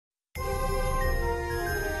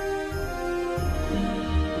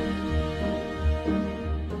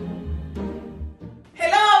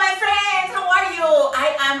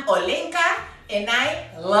Olenka and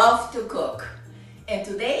I love to cook. And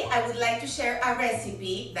today I would like to share a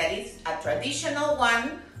recipe that is a traditional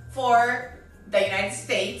one for the United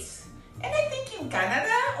States and I think in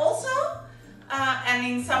Canada also and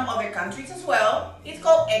in some other countries as well. It's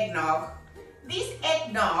called eggnog. This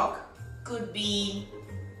eggnog could be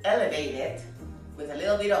elevated with a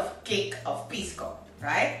little bit of kick of Pisco,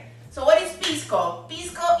 right? So what is Pisco?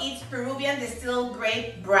 Pisco is Peruvian distilled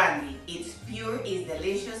grape brandy. It's pure, it's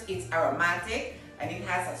delicious, it's aromatic, and it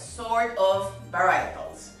has a sort of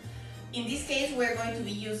varietals. In this case, we're going to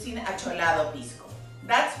be using a cholado Pisco.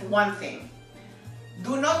 That's one thing.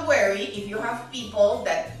 Do not worry if you have people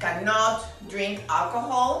that cannot drink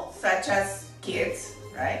alcohol, such as kids,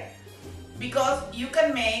 right? Because you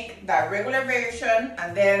can make the regular version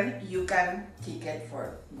and then you can kick it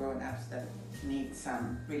for grown-ups that need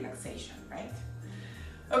some relaxation, right?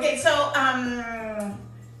 Okay, so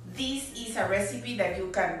this is a recipe that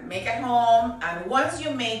you can make at home, and once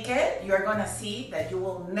you make it, you're gonna see that you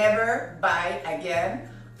will never buy again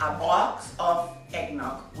a box of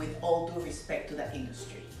eggnog, with all due respect to the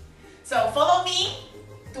industry. So follow me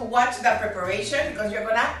to watch the preparation because you're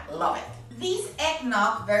gonna love it. This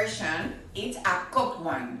eggnog version is a cooked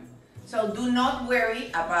one, so do not worry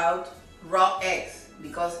about raw eggs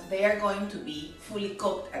because they are going to be fully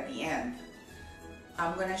cooked at the end.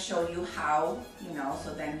 I'm gonna show you how,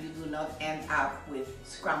 so then you do not end up with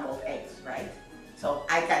scrambled eggs, right? So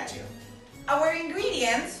I got you. Our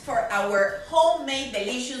ingredients for our homemade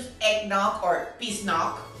delicious eggnog or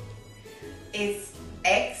Piscnog is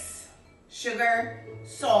eggs, sugar,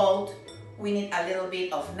 salt. We need a little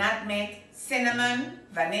bit of nutmeg, cinnamon,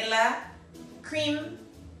 vanilla, cream,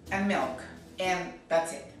 and milk. And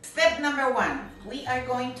that's it. Step number one, we are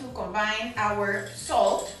going to combine our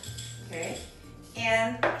salt, okay,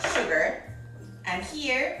 and sugar. And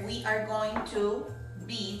here we are going to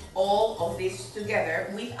beat all of this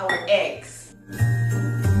together with our eggs.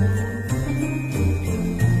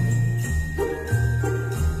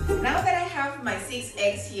 Now that I have my 6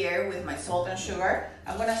 eggs here with my salt and sugar,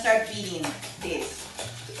 I'm gonna start beating this.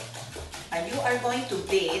 And you are going to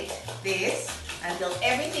beat this until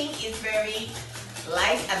everything is very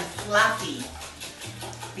light and fluffy,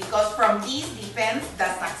 because from this depends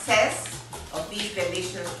the success of this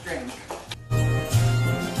delicious drink.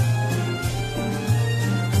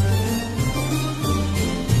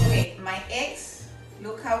 Okay, my eggs,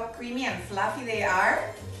 look how creamy and fluffy they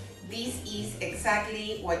are. This is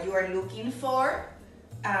exactly what you are looking for.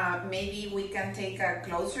 Maybe we can take a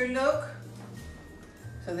closer look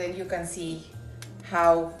so that you can see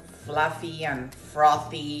how fluffy and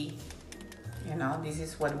frothy, this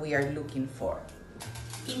is what we are looking for.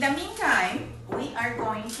 In the meantime, we are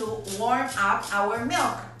going to warm up our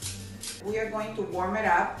milk. We are going to warm it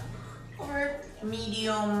up over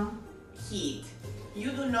medium heat.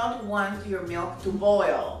 You do not want your milk to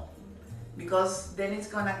boil because then it's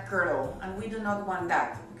gonna curdle, and we do not want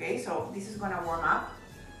that, okay? So this is gonna warm up.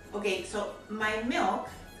 Okay, so my milk,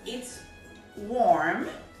 it's warm.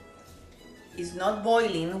 It's not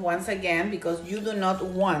boiling once again because you do not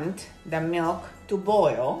want the milk to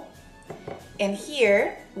boil. And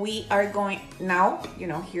here we are going, now,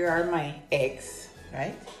 here are my eggs,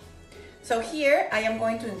 right? So here I am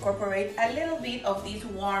going to incorporate a little bit of this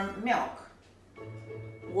warm milk.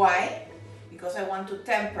 Why? Because I want to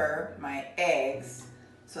temper my eggs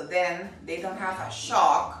so then they don't have a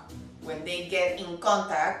shock when they get in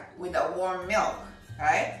contact with the warm milk,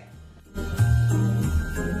 right?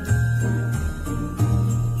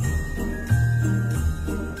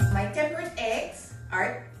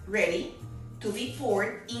 Are ready to be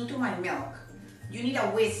poured into my milk. You need a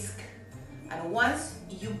whisk, and once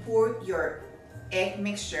you pour your egg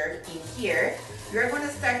mixture in here, you're going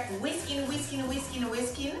to start whisking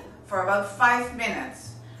for about 5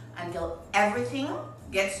 minutes until everything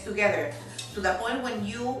gets together, to the point when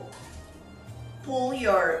you pull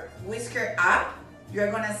your whisker up,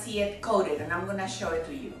 you're going to see it coated, and I'm going to show it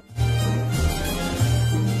to you.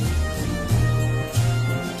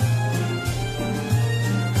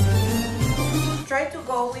 Try to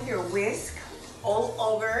go with your whisk all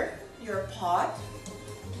over your pot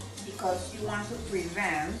because you want to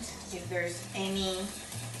prevent if there's any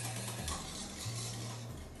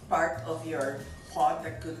part of your pot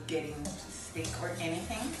that could get in stick or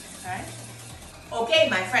anything, right? Okay,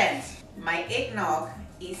 my friends, my eggnog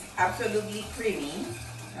is absolutely creamy,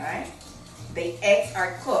 right? The eggs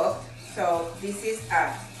are cooked, so this is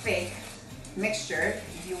a thick mixture.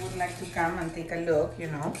 If you would like to come and take a look,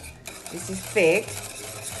 this is thick.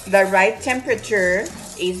 The right temperature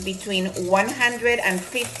is between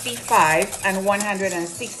 155 and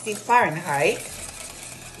 160 Fahrenheit.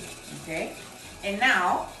 Okay, and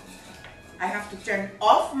now I have to turn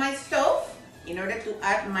off my stove in order to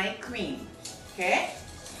add my cream. Okay,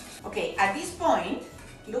 okay, at this point,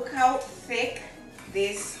 look how thick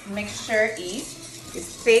this mixture is.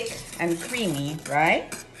 It's thick and creamy, right?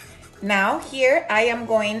 Now here I am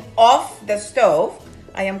going off the stove.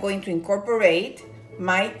 I am going to incorporate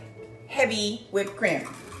my heavy whipped cream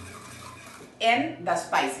and the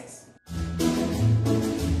spices.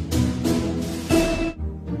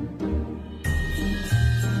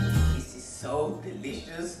 This is so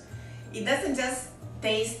delicious. It doesn't just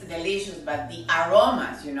taste delicious, but the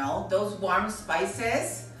aromas, you know, those warm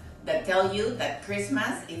spices that tell you that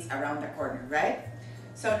Christmas is around the corner, right?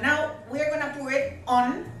 So now we're gonna pour it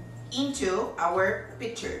on into our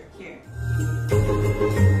pitcher here.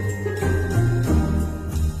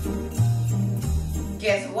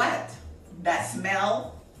 Guess what? That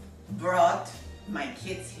smell brought my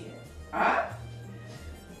kids here. Huh?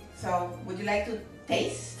 So would you like to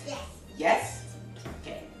taste? Yes. Yes?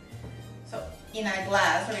 Okay. So in a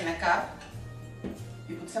glass or in a cup,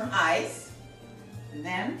 you put some ice, and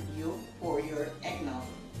then you pour your eggnog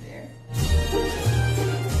there.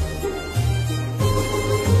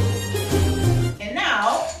 And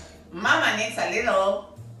now, Mama needs a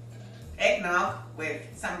little eggnog with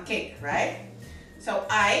some cake, right? So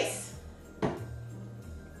ice,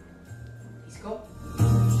 Pisco.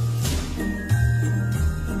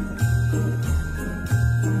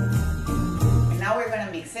 And now we're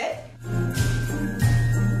gonna mix it.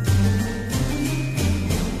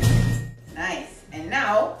 Nice. And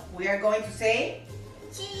now we are going to say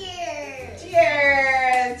Cheers!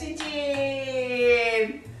 cheers! Chin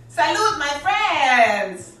chin! Salud, my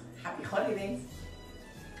friends! Happy holidays!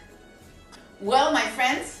 Well, my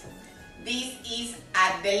friends, this is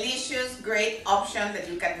a delicious, great option that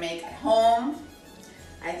you can make at home.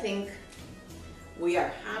 I think we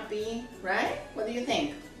are happy, right? What do you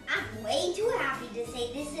think? I'm way too happy to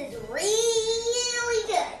say this is really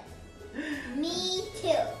good. Me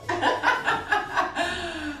too.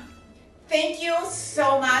 Thank you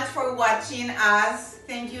so much for watching us.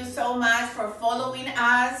 Thank you so much for following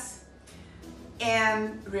us.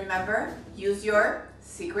 And remember, use your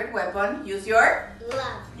secret weapon. Use your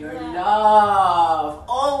Love. love.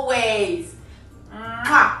 Always.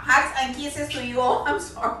 Mwah. Hugs and kisses to you all. I'm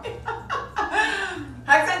sorry.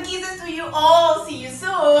 Hugs and kisses to you all. See you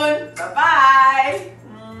soon. Bye-bye.